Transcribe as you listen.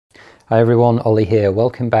Hi everyone, Ollie here.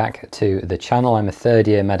 Welcome back to the channel. I'm a third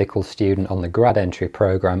year medical student on the grad entry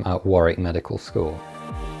programme at Warwick Medical School.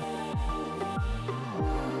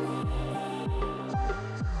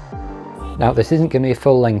 Now this isn't going to be a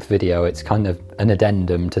full-length video, it's kind of an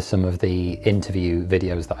addendum to some of the interview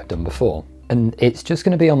videos that I've done before. And it's just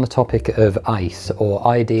going to be on the topic of ICE, or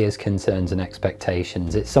ideas, concerns and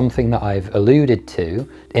expectations. It's something that I've alluded to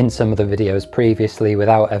in some of the videos previously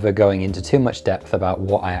without ever going into too much depth about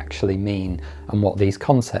what I actually mean and what these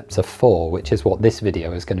concepts are for, which is what this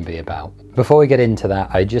video is going to be about. Before we get into that,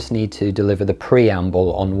 I just need to deliver the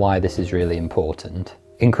preamble on why this is really important.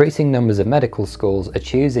 Increasing numbers of medical schools are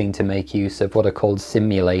choosing to make use of what are called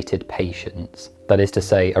simulated patients. That is to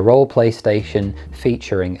say, a role-play station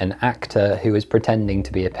featuring an actor who is pretending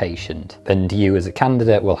to be a patient, and you as a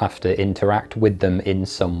candidate will have to interact with them in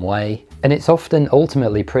some way, and it's often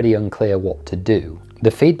ultimately pretty unclear what to do.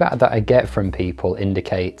 The feedback that I get from people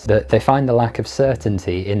indicates that they find the lack of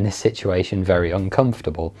certainty in this situation very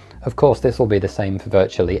uncomfortable. Of course, this will be the same for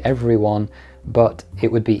virtually everyone, but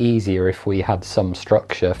it would be easier if we had some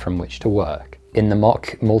structure from which to work. In the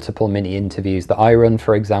mock multiple mini interviews that I run,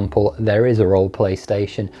 for example, there is a role-play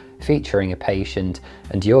station featuring a patient,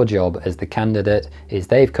 and your job as the candidate is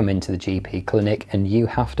they've come into the GP clinic and you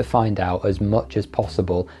have to find out as much as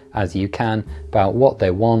possible as you can about what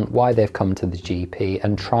they want, why they've come to the GP,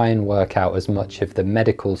 and try and work out as much of the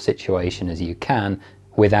medical situation as you can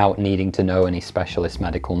without needing to know any specialist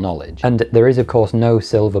medical knowledge. And there is of course no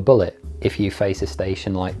silver bullet if you face a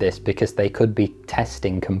station like this, because they could be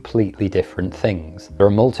testing completely different things. There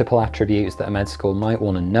are multiple attributes that a med school might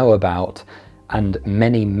want to know about, and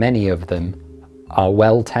many of them are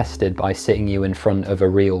well tested by sitting you in front of a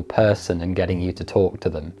real person and getting you to talk to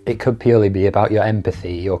them. It could purely be about your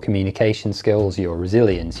empathy, your communication skills, your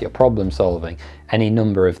resilience, your problem solving, any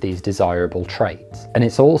number of these desirable traits. And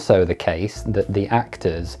it's also the case that the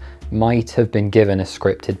actors might have been given a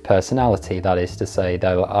scripted personality. That is to say,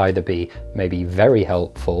 they'll either be maybe very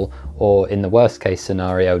helpful, or in the worst case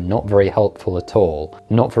scenario, not very helpful at all,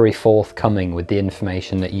 not very forthcoming with the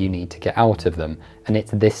information that you need to get out of them. And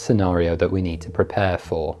it's this scenario that we need to prepare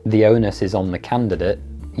for. The onus is on the candidate,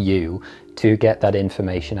 you, to get that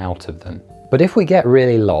information out of them. But if we get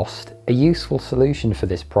really lost, a useful solution for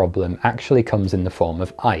this problem actually comes in the form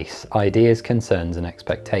of ICE, ideas, concerns and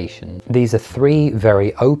expectations. These are three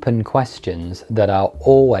very open questions that are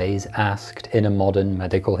always asked in a modern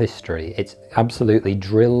medical history. It's absolutely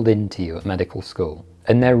drilled into you at medical school.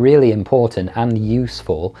 And they're really important and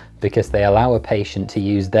useful because they allow a patient to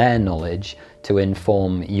use their knowledge to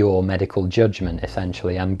inform your medical judgment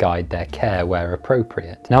essentially and guide their care where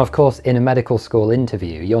appropriate. Now of course, in a medical school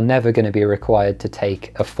interview you're never going to be required to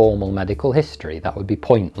take a formal medical history. That would be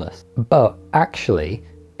pointless. But actually,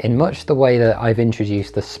 in much the way that I've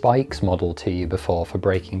introduced the spikes model to you before for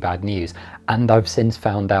Breaking Bad News, and I've since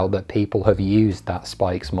found out that people have used that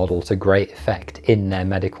spikes model to great effect in their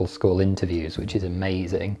medical school interviews, which is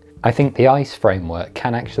amazing. I think the ICE framework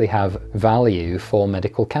can actually have value for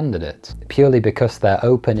medical candidates, purely because they're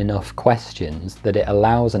open enough questions that it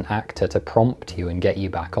allows an actor to prompt you and get you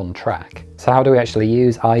back on track. So how do we actually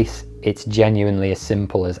use ICE? It's genuinely as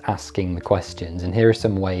simple as asking the questions, and here are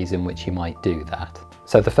some ways in which you might do that.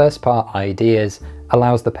 So the first part, ideas,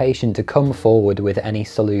 allows the patient to come forward with any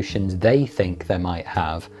solutions they think they might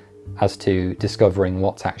have as to discovering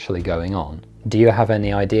what's actually going on. Do you have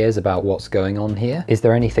any ideas about what's going on here? Is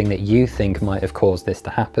there anything that you think might have caused this to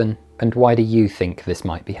happen? And why do you think this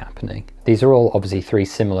might be happening? These are all obviously three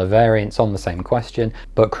similar variants on the same question,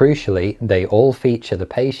 but crucially, they all feature the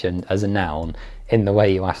patient as a noun in the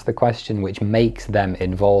way you ask the question, which makes them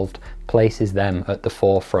involved, places them at the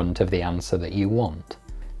forefront of the answer that you want.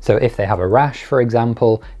 So if they have a rash, for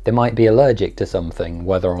example, they might be allergic to something,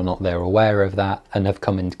 whether or not they're aware of that and have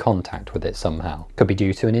come into contact with it somehow. Could be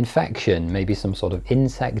due to an infection, maybe some sort of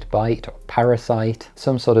insect bite or parasite,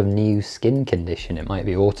 some sort of new skin condition. It might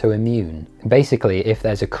be autoimmune. Basically, if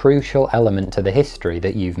there's a crucial element to the history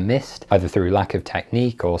that you've missed, either through lack of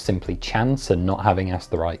technique or simply chance and not having asked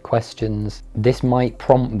the right questions, this might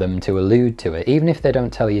prompt them to allude to it. Even if they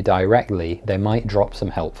don't tell you directly, they might drop some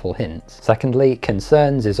helpful hints. Secondly,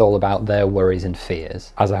 concerns is all about their worries and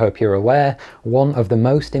fears. As I hope you're aware, one of the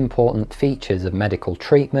most important features of medical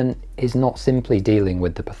treatment is not simply dealing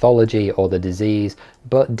with the pathology or the disease,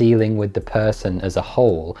 but dealing with the person as a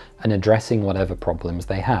whole and addressing whatever problems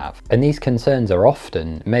they have. And these concerns are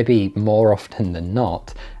often, maybe more often than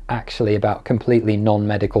not, actually about completely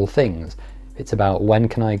non-medical things. It's about when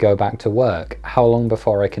can I go back to work, how long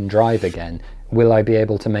before I can drive again, will I be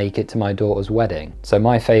able to make it to my daughter's wedding? So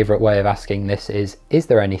my favourite way of asking this is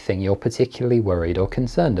there anything you're particularly worried or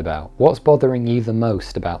concerned about? What's bothering you the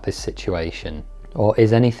most about this situation? Or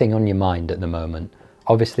is anything on your mind at the moment?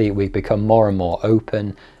 Obviously we've become more and more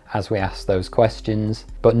open as we ask those questions,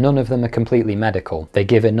 but none of them are completely medical. They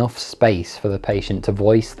give enough space for the patient to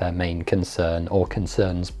voice their main concern, or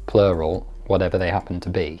concerns plural, whatever they happen to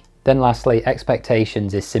be. Then lastly,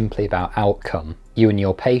 expectations is simply about outcome. You and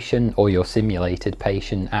your patient, or your simulated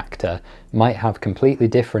patient actor, might have completely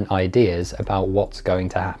different ideas about what's going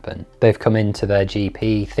to happen. They've come into their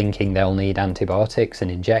GP thinking they'll need antibiotics, an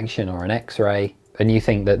injection or an X-ray, and you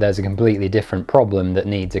think that there's a completely different problem that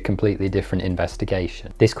needs a completely different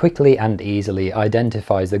investigation. This quickly and easily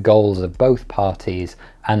identifies the goals of both parties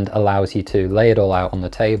and allows you to lay it all out on the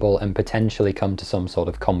table and potentially come to some sort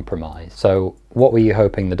of compromise. So what were you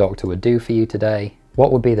hoping the doctor would do for you today?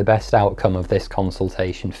 What would be the best outcome of this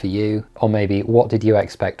consultation for you? Or maybe what did you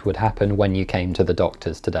expect would happen when you came to the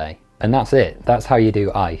doctors today? And that's it. That's how you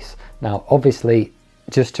do ICE. Now, obviously,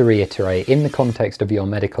 just to reiterate, in the context of your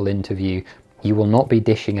medical interview, you will not be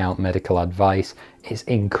dishing out medical advice. It's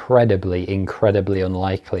incredibly, incredibly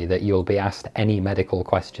unlikely that you'll be asked any medical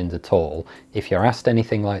questions at all. If you're asked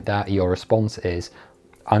anything like that, your response is,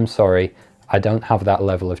 I'm sorry, I don't have that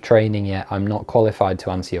level of training yet, I'm not qualified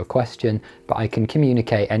to answer your question, but I can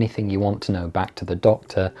communicate anything you want to know back to the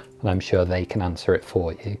doctor, and I'm sure they can answer it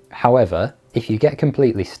for you. However, if you get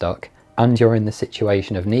completely stuck, and you're in the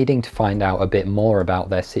situation of needing to find out a bit more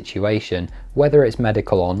about their situation, whether it's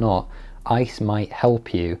medical or not, ICE might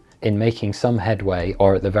help you in making some headway,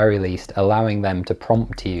 or at the very least allowing them to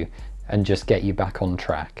prompt you and just get you back on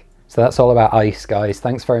track. So that's all about ICE, guys.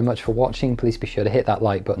 Thanks very much for watching. Please be sure to hit that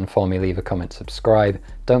like button for me, leave a comment, subscribe.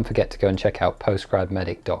 Don't forget to go and check out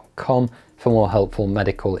postgradmedic.com for more helpful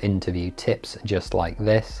medical interview tips just like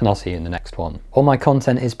this, and I'll see you in the next one. All my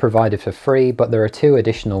content is provided for free, but there are 2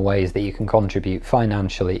 additional ways that you can contribute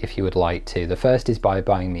financially if you would like to. The first is by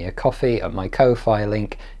buying me a coffee at my Ko-Fi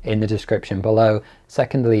link in the description below.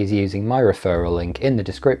 Secondly is using my referral link in the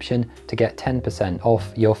description to get 10%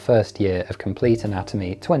 off your first year of Complete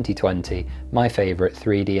Anatomy 2020, my favourite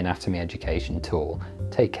 3D anatomy education tool.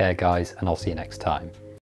 Take care, guys, and I'll see you next time.